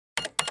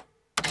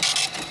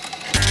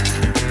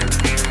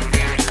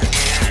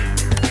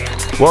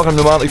Welcome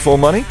to Motley Fool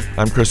Money.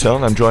 I'm Chris Hill,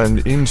 and I'm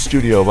joined in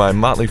studio by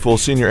Motley Fool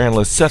senior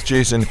analysts Seth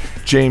Jason,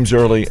 James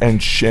Early,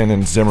 and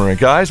Shannon Zimmerman.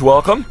 Guys,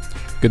 welcome.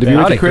 Good to be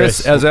with you,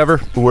 Chris, as ever.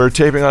 We're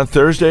taping on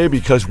Thursday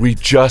because we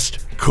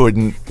just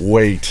couldn't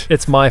wait.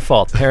 It's my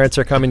fault. Parents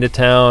are coming to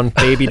town,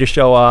 baby to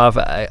show off.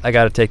 I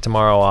got to take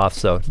tomorrow off,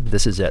 so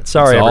this is it.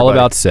 Sorry, it's all everybody.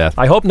 about Seth.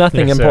 I hope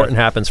nothing important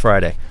happens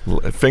Friday.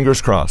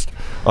 Fingers crossed.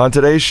 On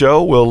today's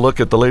show, we'll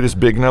look at the latest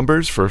big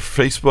numbers for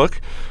Facebook.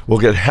 We'll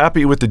get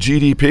happy with the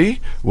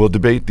GDP. We'll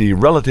debate the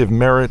relative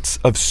merits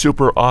of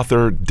super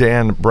author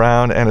Dan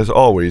Brown. And as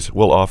always,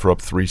 we'll offer up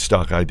 3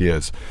 stock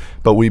ideas.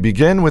 But we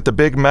begin with the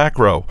big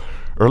macro.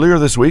 Earlier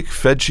this week,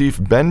 Fed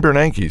Chief Ben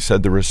Bernanke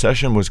said the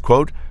recession was,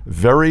 quote,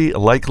 very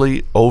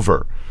likely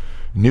over.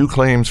 New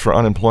claims for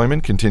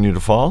unemployment continue to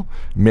fall,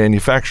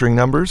 manufacturing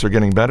numbers are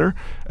getting better,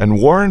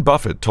 and Warren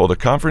Buffett told a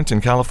conference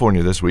in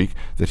California this week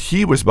that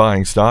he was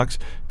buying stocks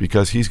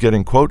because he's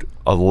getting, quote,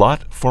 a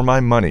lot for my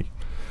money.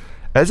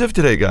 As of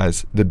today,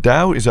 guys, the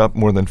Dow is up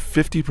more than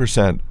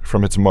 50%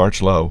 from its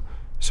March low,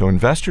 so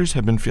investors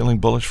have been feeling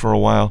bullish for a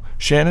while.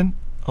 Shannon,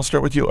 I'll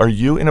start with you. Are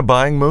you in a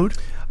buying mood?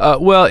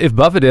 Well, if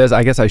Buffett is,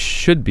 I guess I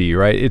should be,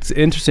 right? It's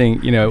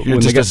interesting, You're when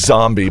just a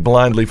zombie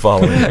blindly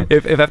following him.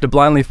 If I have to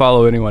blindly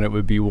follow anyone, it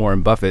would be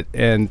Warren Buffett.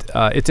 And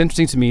it's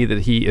interesting to me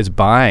that he is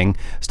buying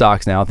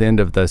stocks now. At the end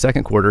of the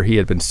second quarter, he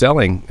had been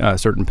selling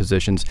certain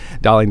positions,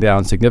 dialing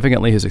down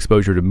significantly his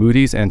exposure to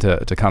Moody's and to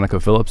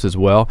ConocoPhillips as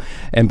well,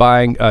 and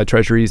buying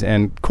treasuries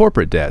and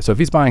corporate debt. So if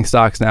he's buying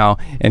stocks now,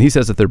 and he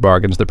says that they're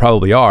bargains, they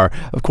probably are.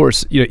 Of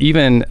course,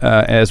 even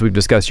as we've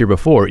discussed here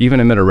before, even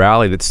amid a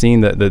rally that's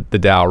seen the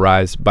Dow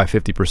rise by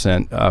 50%,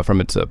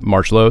 from its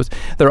March lows,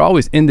 there are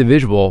always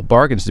individual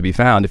bargains to be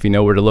found if you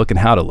know where to look and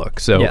how to look.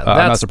 So I'm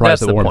not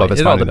surprised that Warren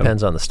Buffett's finding them. It all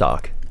depends on the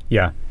stock.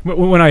 Yeah.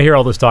 When I hear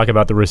all this talk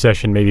about the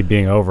recession maybe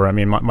being over, I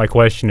mean, my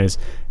question is,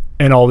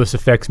 and all this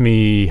affects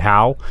me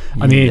how?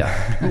 I mean,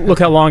 look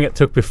how long it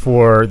took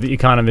before the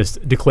economists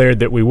declared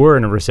that we were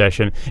in a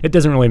recession. It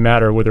doesn't really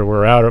matter whether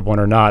we're out of one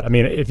or not. I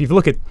mean, if you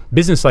look at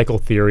business cycle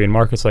theory and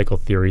market cycle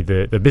theory,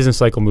 the business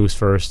cycle moves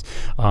first,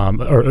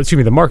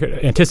 the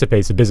market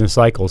anticipates the business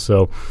cycle.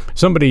 So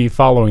somebody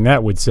following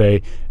that would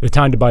say the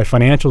time to buy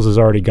financials is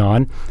already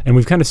gone, and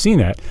we've kind of seen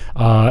that.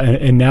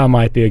 And now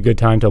might be a good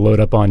time to load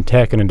up on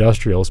tech and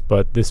industrials,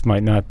 but this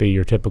might not be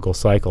your typical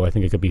cycle. I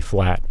think it could be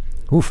flat.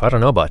 Oof, I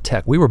don't know about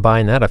tech. We were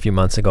buying that a few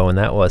months ago, and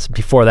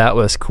before that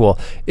was cool.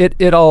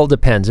 It all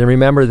depends. And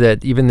remember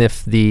that even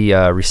if the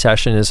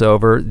recession is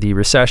over, the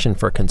recession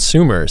for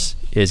consumers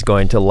is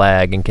going to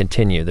lag and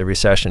continue. The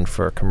recession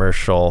for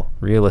commercial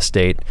real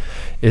estate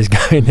is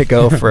going to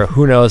go for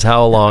who knows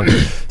how long.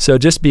 So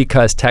just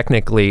because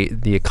technically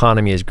the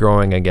economy is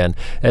growing again,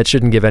 it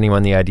shouldn't give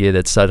anyone the idea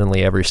that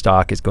suddenly every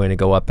stock is going to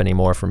go up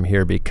anymore from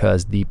here,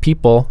 because the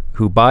people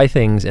who buy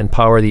things and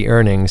power the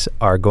earnings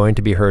are going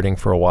to be hurting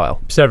for a while.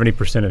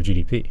 70% of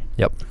GDP.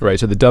 Yep. Right.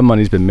 So the dumb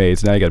money's been made.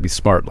 So now you got to be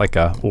smart, like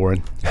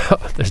Warren.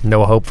 There's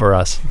no hope for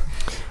us.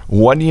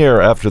 1 year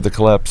after the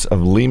collapse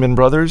of Lehman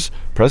Brothers,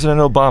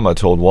 President Obama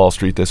told Wall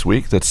Street this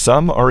week that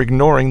some are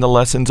ignoring the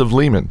lessons of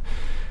Lehman.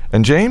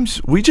 And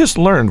James, we just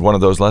learned one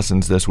of those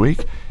lessons this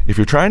week. If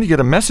you're trying to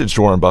get a message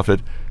to Warren Buffett,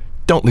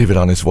 don't leave it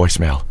on his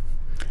voicemail.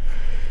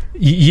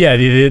 Yeah,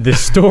 the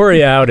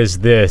story out is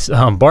this.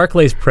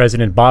 Barclays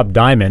president Bob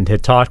Diamond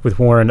had talked with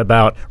Warren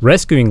about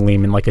rescuing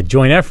Lehman like a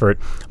joint effort.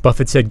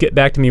 Buffett said, get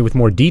back to me with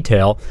more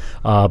detail.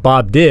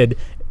 Bob did,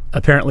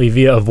 apparently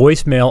via a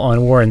voicemail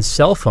on Warren's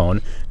cell phone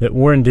that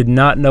Warren didn't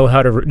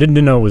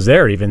know it was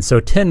there even. So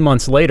 10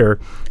 months later,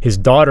 his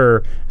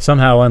daughter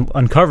somehow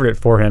uncovered it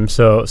for him.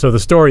 So the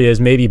story is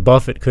maybe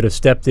Buffett could have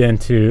stepped in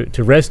to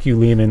rescue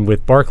Lehman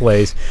with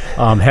Barclays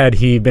had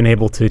he been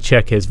able to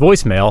check his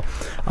voicemail.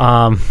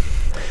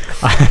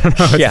 I don't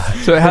know. Yeah.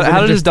 So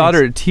how did his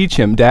daughter teach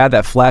him, Dad,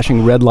 that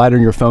flashing red light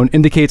on your phone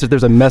indicates that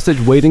there's a message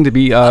waiting to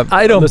be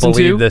I don't listened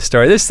believe to? this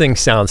story. This thing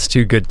sounds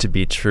too good to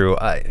be true.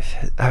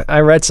 I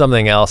read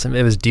something else, and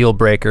it was Deal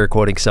Breaker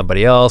quoting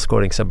somebody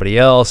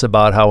else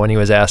about how when he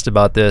was asked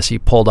about this, he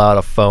pulled out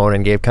a phone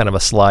and gave kind of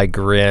a sly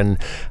grin.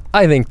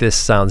 I think this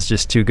sounds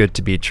just too good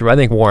to be true. I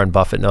think Warren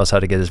Buffett knows how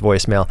to get his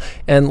voicemail.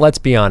 And let's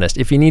be honest,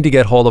 if you need to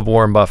get hold of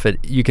Warren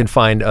Buffett, you can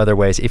find other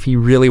ways. If he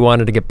really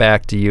wanted to get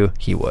back to you,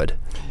 he would.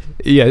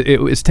 Yeah,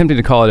 it's tempting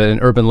to call it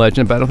an urban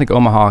legend, but I don't think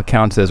Omaha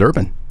counts as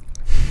urban.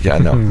 Yeah,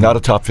 no, not a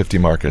top 50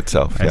 market.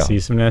 So I see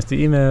some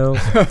nasty emails.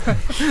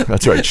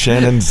 That's right,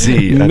 Shannon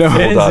Z at No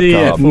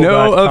full.com.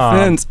 No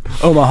offense,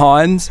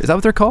 Omahans. Is that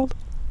what they're called?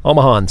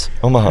 Omahans.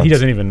 He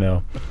doesn't even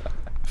know.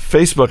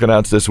 Facebook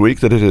announced this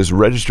week that it has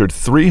registered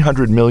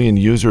 300 million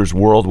users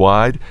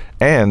worldwide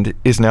and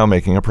is now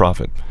making a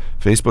profit.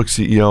 Facebook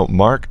CEO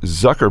Mark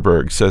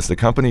Zuckerberg says the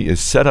company is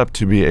set up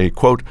to be a,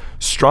 quote,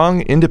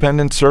 strong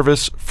independent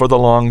service for the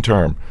long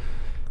term.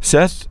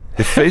 Seth,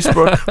 if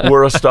Facebook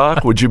were a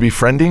stock, would you be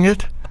friending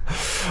it?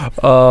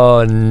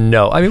 Oh,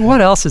 no. I mean,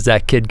 what else is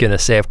that kid going to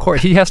say? Of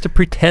course, he has to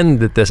pretend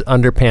that this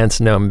underpants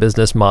gnome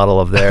business model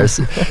of theirs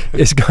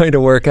is going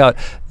to work out.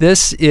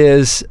 This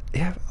is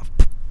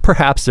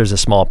perhaps there's a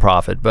small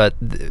profit, but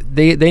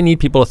they need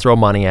people to throw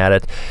money at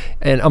it.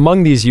 And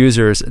among these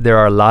users, there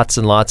are lots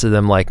and lots of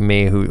them like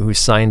me who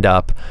signed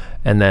up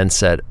and then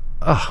said,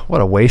 oh, what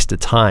a waste of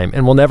time,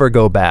 and we'll never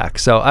go back.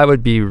 So I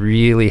would be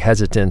really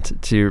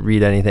hesitant to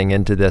read anything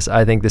into this.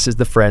 I think this is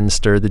the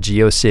Friendster, the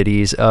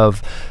GeoCities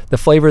of the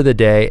flavor of the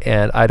day,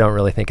 and I don't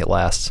really think it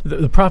lasts.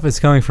 The profit's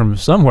coming from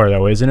somewhere,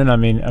 though, isn't it? I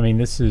mean,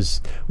 this is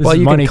well,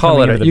 you money can call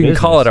coming it into the you can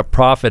business. call it a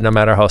profit no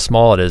matter how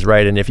small it is,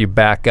 right? And if you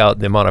back out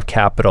the amount of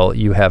capital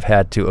you have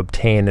had to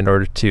obtain in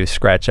order to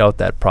scratch out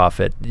that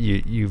profit,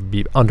 you'd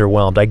be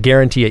underwhelmed. I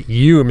guarantee it.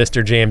 You,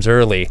 Mr. James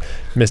Early,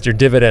 Mr.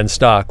 Dividend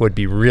Stock, would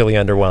be really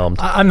underwhelmed.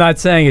 I'm not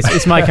saying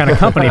it's my kind of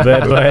company,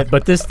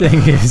 but this thing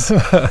is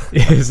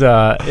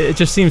it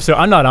just seems so.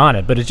 I'm not on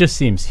it, but it just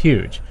seems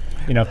huge.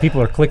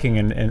 People are clicking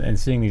and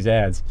seeing these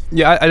ads.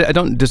 Yeah, I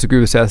don't disagree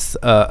with Seth's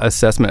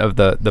assessment of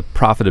the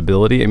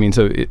profitability. I mean,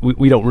 so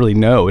we don't really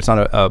know. It's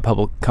not a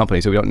public company,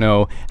 so we don't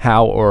know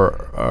how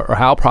or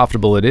how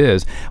profitable it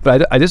is.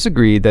 But I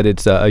disagree that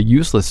it's a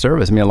useless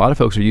service. I mean, a lot of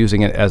folks are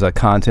using it as a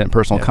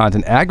personal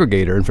content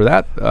aggregator, and for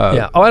that,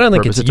 I don't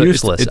think it's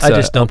useless. I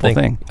just don't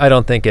think I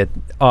don't think it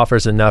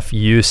offers enough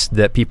use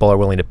that people are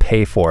willing to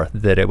pay for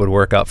that it would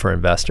work out for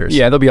investors.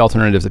 Yeah, there'll be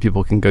alternatives that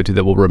people can go to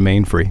that will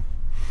remain free.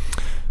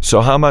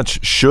 So how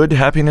much should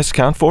happiness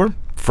count for?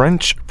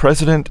 French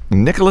President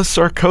Nicolas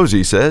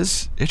Sarkozy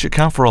says it should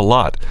count for a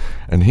lot,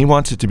 and he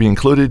wants it to be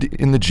included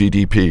in the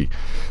GDP.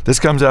 This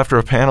comes after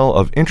a panel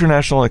of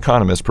international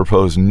economists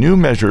proposed new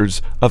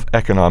measures of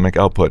economic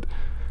output.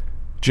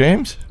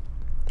 James,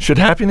 should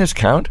happiness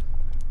count?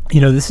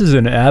 This is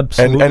an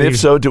absolutely... And if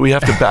so, do we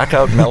have to back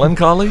out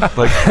melancholy? Net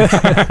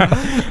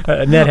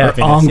happiness,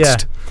 angst. Yeah.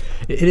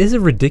 It is a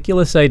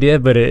ridiculous idea,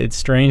 but it's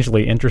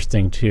strangely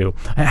interesting, too.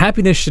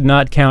 Happiness should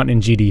not count in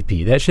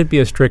GDP. That should be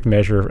a strict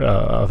measure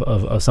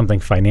of something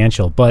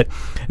financial. But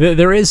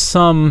there is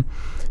some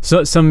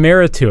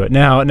merit to it.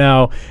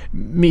 Now,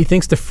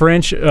 methinks the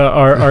French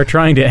are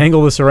trying to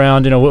angle this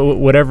around,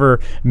 whatever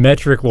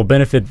metric will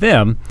benefit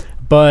them.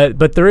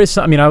 But there is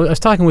some, I was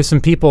talking with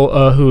some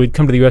people who had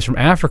come to the U.S. from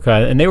Africa,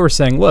 and they were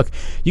saying, look,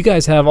 you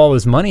guys have all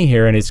this money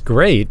here, and it's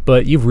great,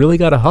 but you've really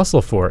got to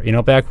hustle for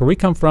it. Back where we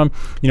come from,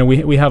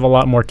 we have a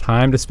lot more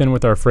time to spend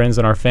with our friends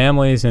and our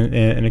families and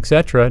et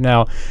cetera.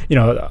 Now,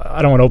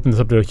 I don't want to open this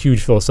up to a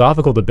huge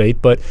philosophical debate,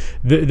 but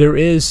there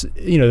is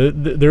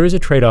a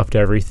trade-off to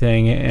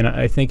everything, and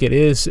I think it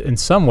is in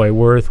some way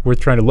worth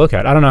trying to look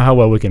at. I don't know how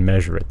well we can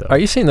measure it, though. Are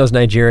you saying those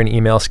Nigerian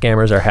email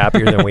scammers are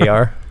happier than we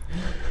are?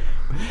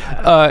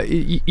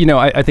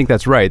 I think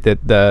that's right, that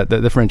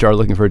the French are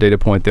looking for a data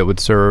point that would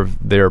serve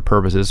their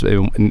purposes.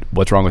 And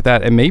what's wrong with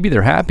that? And maybe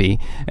they're happy,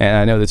 and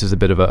I know this is a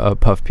bit of a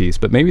puff piece,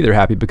 but maybe they're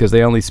happy because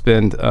they only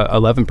spend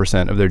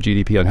 11% of their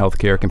GDP on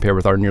healthcare compared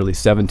with our nearly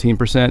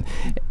 17%.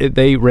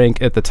 They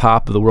rank at the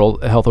top of the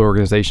World Health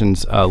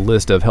Organization's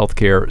list of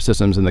healthcare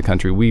systems in the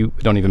country. We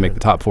don't even make the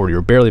top 40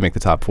 or barely make the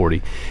top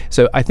 40.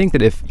 So I think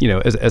that if,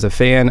 as a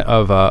fan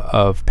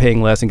of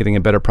paying less and getting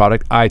a better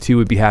product, I too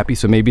would be happy.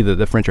 So maybe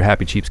the French are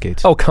happy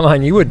cheapskates. Oh, come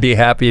on. You would be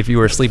happy if you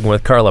were sleeping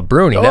with Carla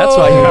Bruni. That's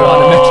why you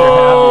want to measure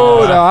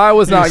happiness. No, I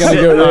was not going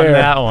to go there. On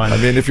that one.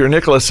 If you're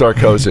Nicolas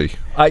Sarkozy,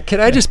 can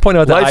I just point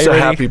out the life's a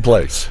irony happy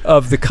place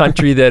of the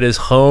country that is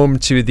home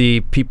to the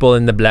people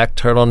in the black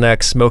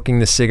turtlenecks, smoking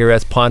the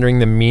cigarettes, pondering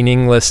the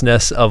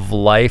meaninglessness of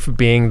life,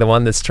 being the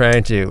one that's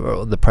trying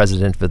to, the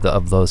president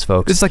of those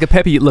folks. It's like a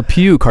Pepe Le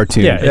Pew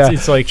cartoon. Yeah,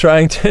 it's like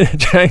trying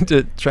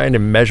to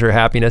measure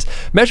happiness.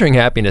 Measuring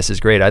happiness is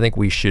great. I think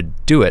we should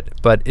do it,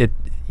 but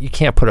you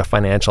can't put a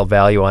financial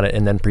value on it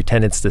and then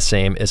pretend it's the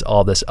same as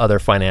all this other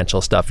financial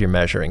stuff you're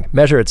measuring.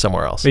 Measure it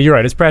somewhere else. You're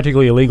right. It's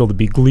practically illegal to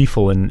be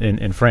gleeful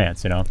in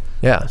France,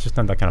 Yeah. It's just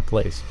not that kind of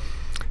place.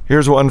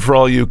 Here's one for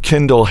all you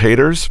Kindle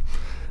haters.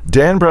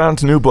 Dan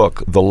Brown's new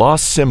book, The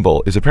Lost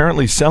Symbol, is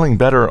apparently selling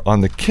better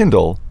on the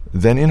Kindle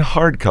than in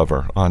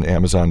hardcover on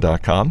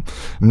Amazon.com.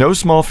 No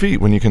small feat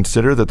when you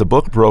consider that the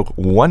book broke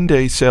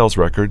one-day sales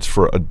records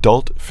for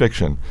adult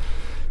fiction.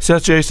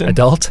 Seth Jason,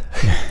 Adult?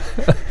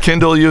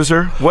 Kindle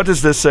user, what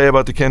does this say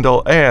about the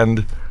Kindle, and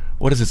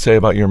what does it say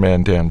about your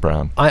man Dan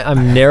Brown?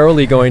 I'm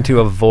narrowly going to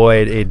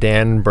avoid a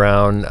Dan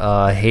Brown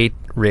hate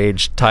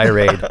rage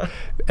tirade.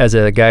 As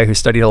a guy who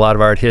studied a lot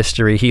of art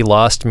history, he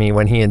lost me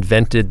when he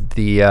invented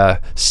the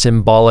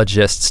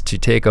symbologists to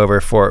take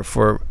over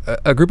for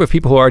a group of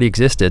people who already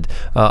existed,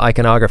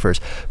 iconographers.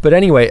 But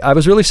anyway, I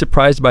was really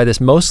surprised by this,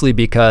 mostly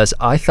because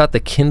I thought the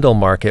Kindle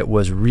market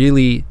was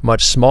really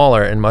much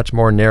smaller and much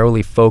more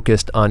narrowly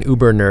focused on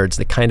uber nerds,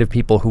 the kind of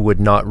people who would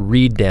not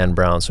read Dan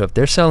Brown. So if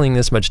they're selling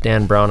this much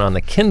Dan Brown on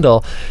the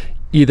Kindle,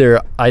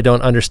 either I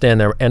don't understand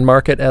their end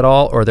market at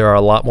all, or there are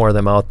a lot more of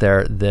them out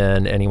there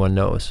than anyone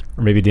knows.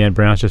 Or maybe Dan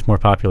Brown's just more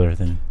popular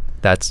than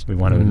That's we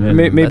want to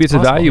admit. Maybe it's a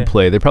possible, value yeah.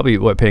 play. They're probably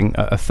paying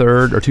a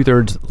third or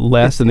 2/3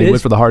 less than they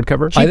would for the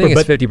hardcover. I think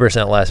it's but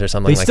 50% less or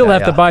something They like that. still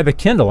have to buy the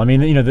Kindle. I mean,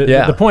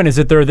 the point is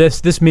that there are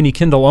this many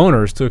Kindle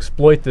owners to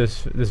exploit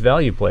this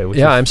value play. Which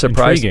is I'm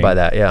surprised intriguing. by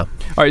that. Yeah.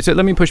 All right, so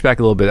let me push back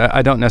a little bit.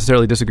 I don't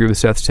necessarily disagree with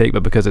Seth's take,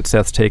 but because it's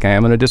Seth's take, I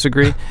am going to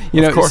disagree.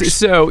 Of course.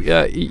 So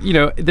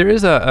there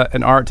is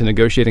an art to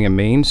negotiating a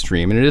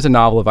mainstream, and it is a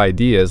novel of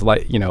ideas,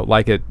 like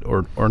it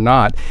or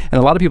not. And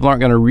a lot of people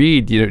aren't going to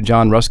read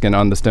John Ruskin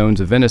on the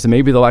Stones of Venice, and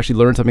maybe they'll actually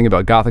learn something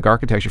about Gothic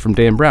architecture from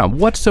Dan Brown.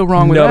 What's so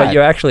wrong with that? No, but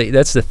you actually,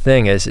 that's the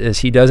thing is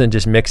he doesn't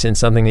just mix in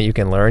something that you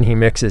can learn. He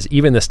mixes,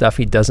 even the stuff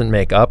he doesn't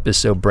make up is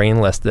so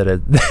brainless that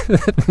it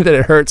that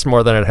it hurts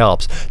more than it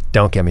helps.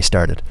 Don't get me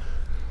started.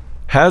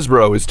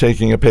 Hasbro is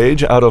taking a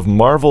page out of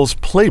Marvel's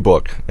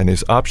playbook and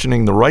is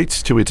optioning the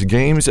rights to its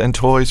games and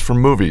toys for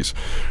movies.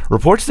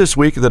 Reports this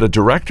week that a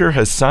director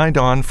has signed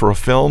on for a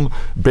film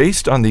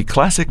based on the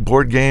classic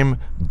board game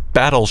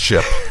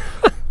Battleship.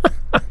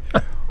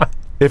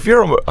 If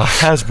you're a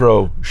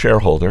Hasbro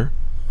shareholder,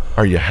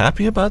 are you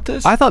happy about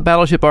this? I thought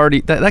Battleship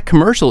already, that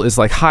commercial is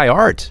like high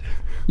art.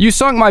 You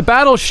sunk my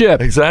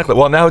battleship. Exactly.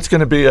 Well, now it's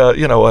going to be a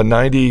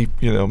 90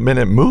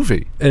 minute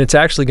movie. And it's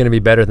actually going to be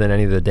better than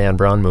any of the Dan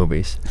Brown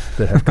movies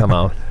that have come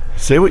out.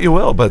 Say what you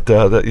will, but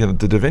the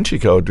Da Vinci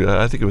Code,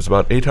 I think it was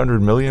about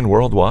 800 million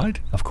worldwide.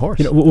 Of course.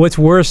 What's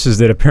worse is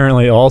that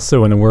apparently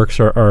also in the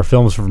works are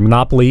films from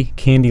Monopoly,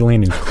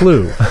 Candyland, and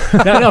Clue.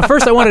 now,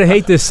 first I wanted to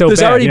hate this so There's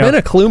bad. already been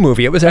a Clue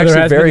movie. It was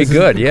actually very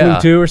good. Yeah.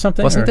 Clue 2 or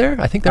something? Wasn't there?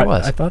 I think there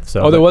was. I thought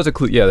so. Oh, there was a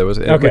Clue. Yeah, there was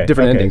with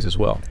different endings as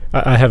well.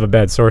 I have a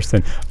bad source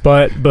then.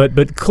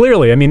 But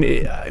clearly, I mean,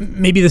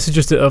 maybe this is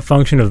just a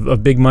function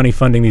of big money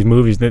funding these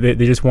movies. They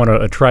just want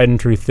a tried and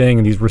true thing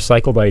and these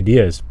recycled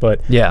ideas. But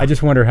yeah. I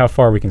just wonder how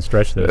far we can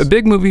stretch this.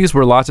 Big movies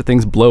where lots of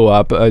things blow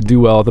up,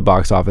 do well at the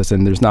box office,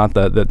 and there's not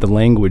the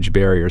language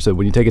barrier. So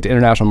when you take it to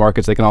international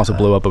markets, they can also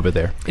blow up over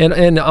there.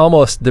 And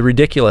almost the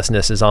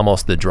ridiculousness is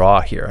almost the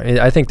draw here.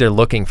 I think they're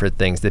looking for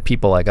things that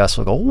people like us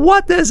will go,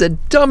 what? That's the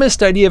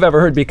dumbest idea I've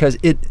ever heard, because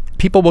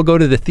people will go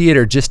to the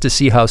theater just to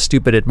see how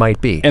stupid it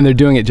might be. And they're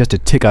doing it just to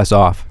tick us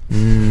off.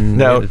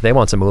 Now, they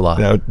want some moolah.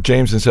 Now,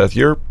 James and Seth,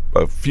 you're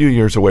a few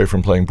years away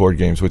from playing board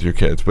games with your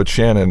kids, but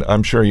Shannon,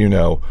 I'm sure you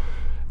know,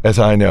 as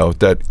I know,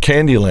 that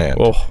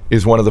Candyland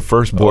is one of the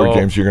first board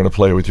games you're going to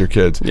play with your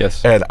kids.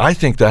 Yes. And I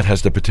think that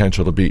has the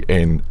potential to be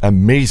an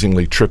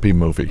amazingly trippy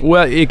movie.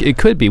 Well, it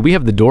could be. We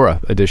have the Dora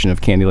edition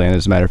of Candyland,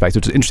 as a matter of fact. So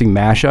it's an interesting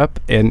mashup,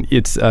 and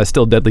it's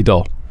still deadly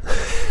dull.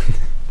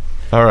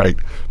 All right.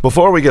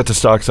 Before we get to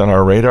stocks on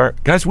our radar,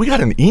 guys, we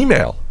got an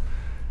email.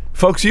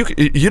 Folks, you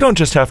don't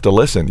just have to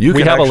listen.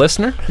 We have a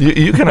listener?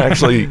 You can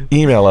actually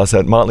email us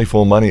at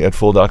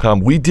motleyfoolmoney@fool.com.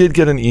 We did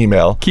get an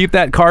email. Keep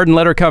that card and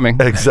letter coming.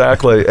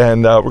 Exactly.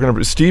 And we're going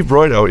to... Steve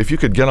Broido, if you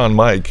could get on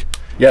mic.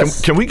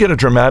 Yes. Can we get a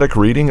dramatic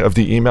reading of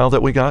the email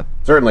that we got?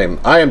 Certainly.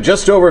 I am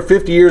just over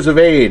 50 years of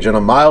age and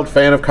a mild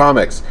fan of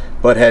comics,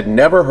 but had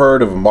never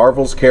heard of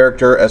Marvel's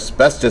character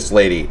Asbestos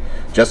Lady.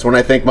 Just when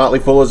I think Motley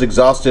Fool has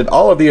exhausted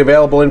all of the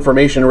available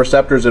information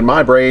receptors in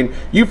my brain,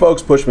 you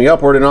folks push me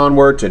upward and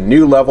onward to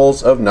new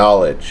levels of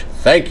knowledge.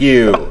 Thank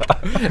you.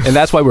 And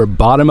that's why we're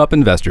bottom-up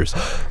investors.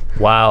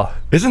 Wow.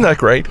 Isn't that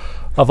great?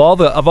 Of all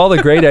the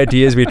great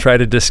ideas we try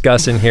to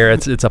discuss in here,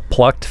 it's a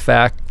plucked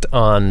fact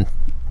on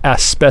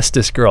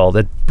Asbestos Girl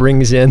that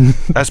brings in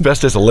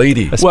Asbestos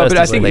Lady. Well, but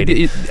I think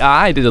Lady.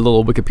 I did a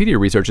little Wikipedia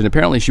research, and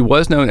apparently she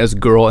was known as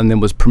Girl and then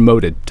was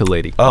promoted to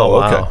Lady. Oh,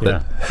 wow. okay.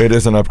 Yeah. It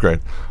is an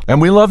upgrade.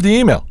 And we love the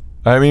email.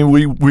 I mean,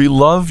 we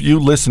love you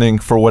listening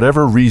for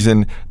whatever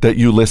reason that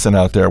you listen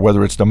out there,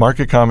 whether it's the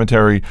market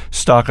commentary,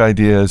 stock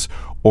ideas,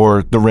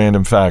 or the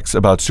random facts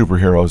about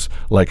superheroes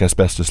like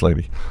Asbestos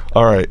Lady.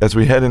 All right, as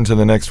we head into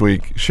the next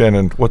week,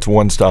 Shannon, what's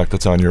one stock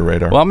that's on your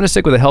radar? Well, I'm going to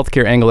stick with the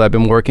healthcare angle that I've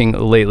been working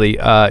lately.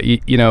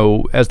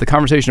 As the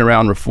conversation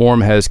around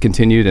reform has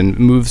continued and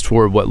moves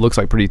toward what looks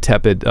like pretty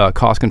tepid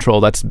cost control,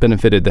 that's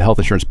benefited the health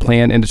insurance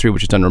plan industry,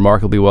 which has done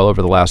remarkably well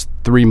over the last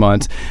 3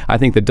 months. I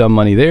think the dumb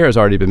money there has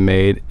already been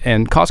made,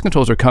 and cost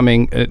controls are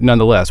coming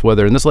nonetheless,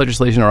 whether in this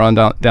legislation or on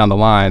down the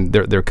line,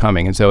 they're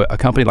coming. And so a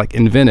company like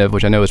Inventive,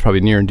 which I know is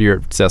probably near and dear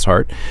to Seth's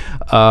heart,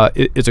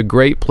 it's a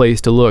great place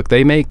to look.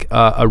 They make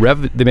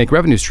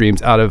revenue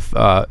streams out of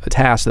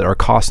tasks that are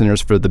cost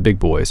centers for the big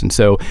boys. And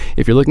so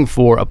if you're looking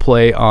for a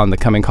play on the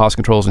coming cost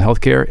controls in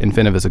healthcare,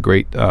 Inventive is a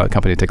great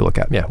company to take a look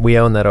at. Yeah, we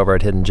own that over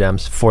at Hidden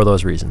Gems for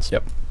those reasons.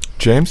 Yep.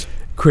 James?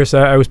 Chris,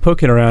 I was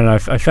poking around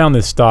and I found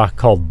this stock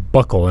called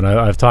Buckle, and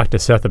I've talked to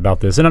Seth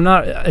about this, and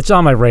it's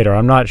on my radar.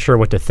 I'm not sure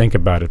what to think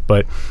about it,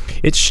 but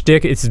its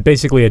shtick, it's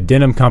basically a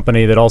denim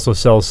company that also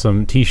sells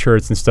some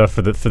T-shirts and stuff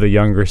for the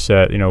younger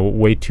set.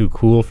 Way too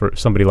cool for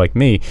somebody like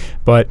me.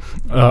 But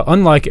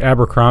unlike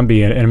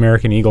Abercrombie and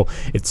American Eagle,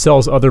 it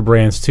sells other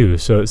brands too.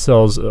 So it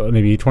sells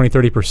maybe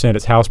 20-30%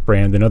 its house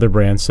brand and other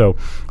brands. So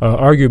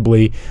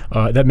arguably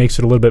that makes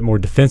it a little bit more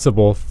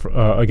defensible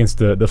against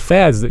the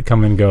fads that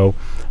come and go.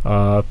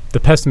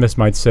 The pessimist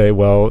might say,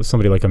 well,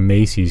 somebody like a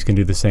Macy's can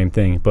do the same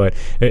thing, but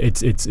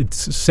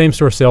its same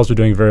store sales are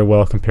doing very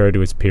well compared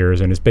to its peers,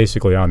 and it's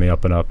basically on the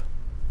up and up.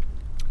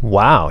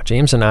 Wow,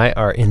 James and I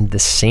are in the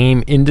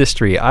same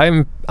industry.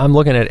 I'm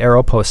looking at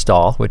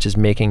Aeropostale, which is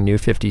making new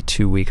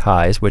 52-week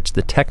highs, which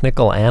the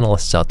technical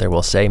analysts out there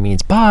will say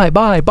means buy.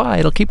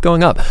 It'll keep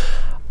going up.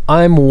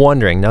 I'm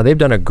wondering. Now, they've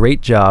done a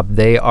great job.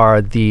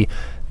 They're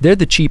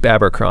the cheap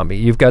Abercrombie.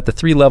 You've got the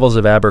 3 levels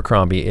of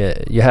Abercrombie.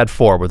 You had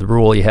 4 with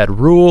Rule. You had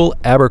Rule,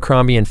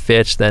 Abercrombie and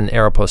Fitch, then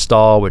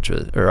Aeropostale, which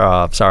was,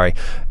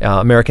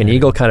 American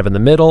Eagle kind of in the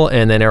middle,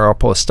 and then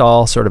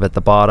Aeropostale sort of at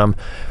the bottom.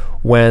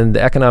 When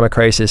the economic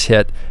crisis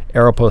hit,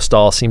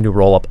 Aeropostale seemed to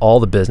roll up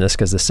all the business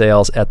because the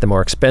sales at the more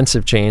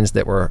expensive chains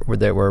that were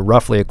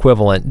roughly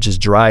equivalent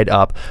just dried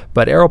up.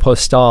 But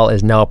Aeropostale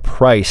is now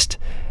priced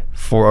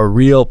for a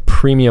real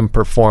premium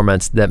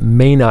performance that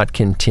may not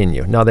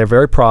continue. Now, they're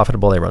very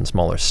profitable. They run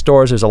smaller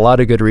stores. There's a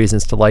lot of good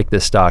reasons to like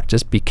this stock.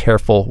 Just be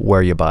careful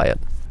where you buy it.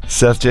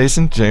 Seth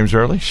Jason, James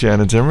Early,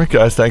 Shannon Zimmerman.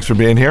 Guys, thanks for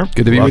being here.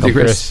 Good to be with you,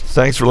 Chris.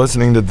 Thanks for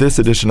listening to this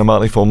edition of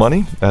Motley Fool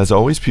Money. As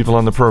always, people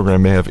on the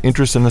program may have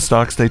interest in the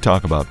stocks they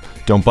talk about.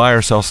 Don't buy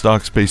or sell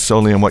stocks based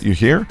solely on what you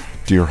hear.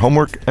 Do your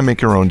homework and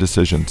make your own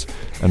decisions.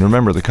 And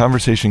remember, the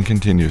conversation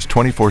continues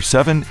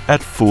 24/7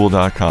 at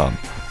Fool.com.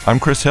 I'm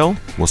Chris Hill.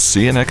 We'll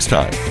see you next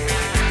time.